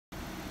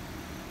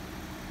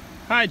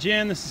Hi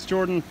Jan, this is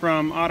Jordan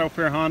from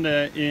Autofair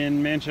Honda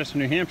in Manchester,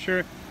 New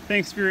Hampshire.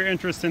 Thanks for your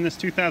interest in this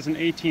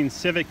 2018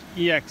 Civic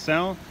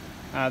EX-L.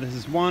 This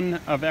is one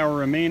of our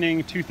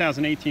remaining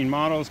 2018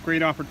 models.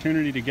 Great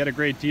opportunity to get a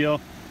great deal.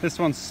 This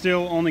one's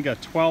still only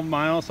got 12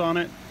 miles on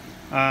it.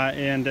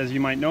 And as you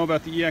might know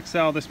about the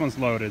EX-L, this one's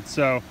loaded.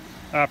 So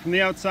from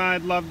the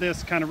outside, love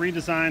this, kind of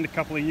redesigned a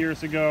couple of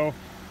years ago.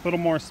 A little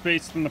more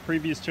space than the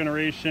previous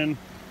generation.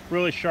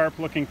 Really sharp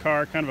looking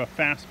car, kind of a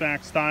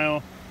fastback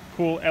style.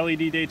 Cool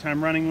LED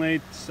daytime running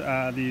lights,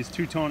 these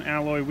two-tone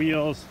alloy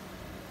wheels.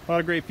 A lot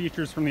of great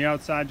features from the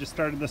outside. Just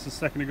started this a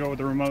second ago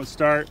with a remote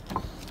start.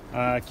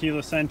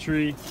 Keyless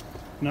entry.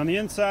 And on the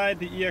inside,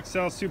 the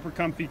EX-L, super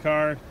comfy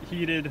car.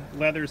 Heated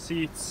leather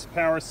seats,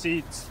 power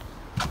seats.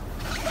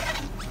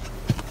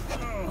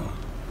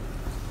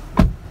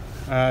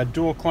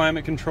 Dual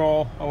climate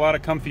control, a lot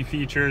of comfy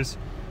features.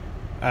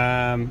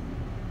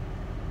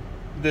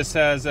 This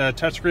has a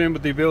touchscreen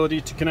with the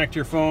ability to connect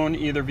your phone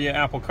either via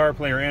Apple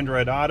CarPlay or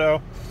Android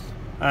Auto.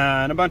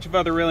 And a bunch of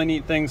other really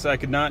neat things I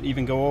could not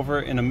even go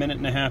over in a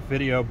 1.5-minute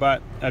video,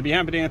 but I'd be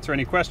happy to answer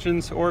any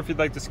questions, or if you'd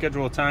like to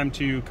schedule a time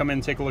to come in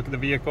and take a look at the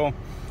vehicle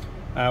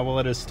while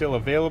it is still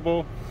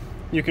available,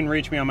 you can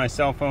reach me on my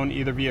cell phone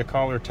either via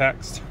call or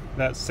text.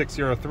 That's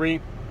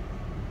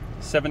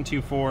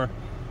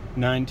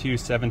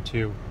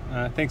 603-724-9272.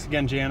 Thanks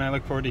again, Jan. I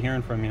look forward to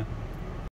hearing from you.